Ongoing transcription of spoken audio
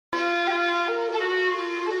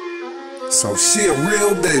So she a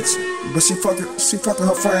real bitch, but she fucking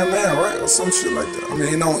her friend now, right? Or some shit like that. I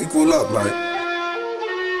mean, it don't equal up, like.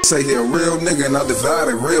 Say he a real nigga and I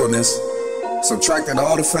divided realness. Subtracted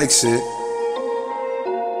all the fake shit.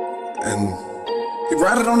 And he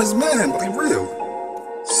ratted on his man, but he real.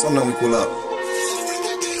 Some don't equal up.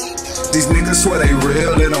 These niggas swear they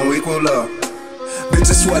real, they don't equal up.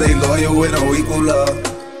 Bitches swear they loyal, it don't equal up.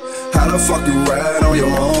 How the fuck you ride on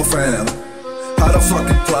your own fam? How the fuck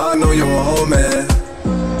you plotting on your own man?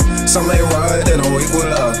 Some ain't right, they don't equal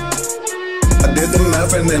up. I did the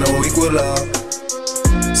math and they don't equal up.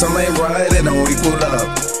 Some ain't right, they don't equal up.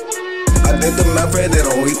 I did the math and they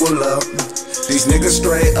don't equal up. These niggas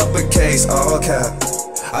straight uppercase, all cap.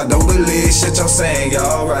 I don't believe shit y'all saying,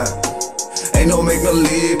 y'all right. Ain't no make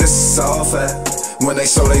believe, this is all fact. When they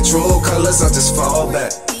show they true colors, I just fall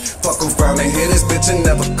back. Fuck around and hit this bitch and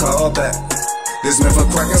never call back. This never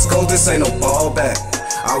cracking skull, this ain't no ball back.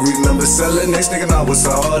 I remember selling next nigga, I was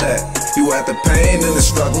all that. You had the pain and the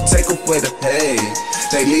struggle, take away the hate.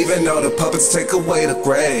 They leaving all the puppets, take away the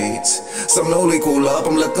grades. Some no equal up,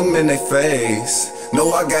 I'm looking in their face.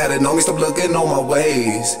 No, I got it, know me, stop looking on my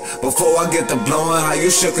ways. Before I get the blowing, how you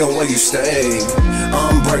shookin' when you stay.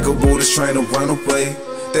 Unbreakable, this train to run away.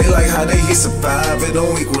 They like how he survive, it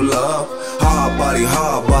don't equal up. Hardbody,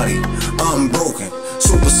 unbroken.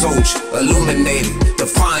 Super soldier, illuminated,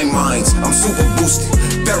 define minds. I'm super boosted,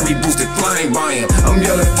 very boosted, flying by him. I'm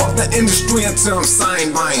yelling fuck the industry until I'm signed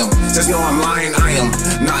by him. Just know I'm lying, I am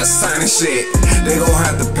not signing shit. They gon'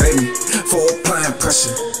 have to pay me for applying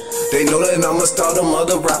pressure. They know that I'ma start them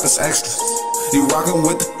other rappers extras. You rockin'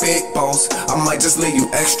 with the big boss, I might just leave you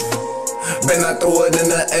extra. Better not throw it in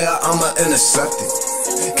the air, I'ma intercept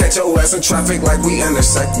it. Catch your ass in traffic like we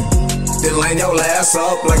intersecting. Then line your ass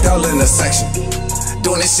up like y'all in a section.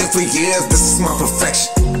 Doing this shit for years, this is my perfection.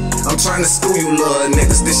 I'm trying to school you little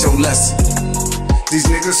niggas, this your lesson. These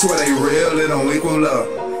niggas swear they real, it don't equal up.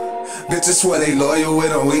 Bitches swear they loyal, it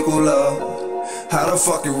don't equal up. How the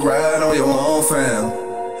fuck you ride on your own fam?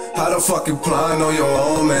 How the fuck you plotting on your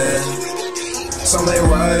own man? Some ain't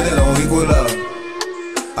right, it don't equal up.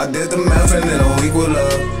 I did the math and it don't equal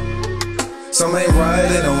up. Some ain't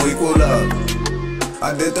right, it don't equal up.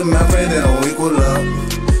 I did the math and it don't equal up.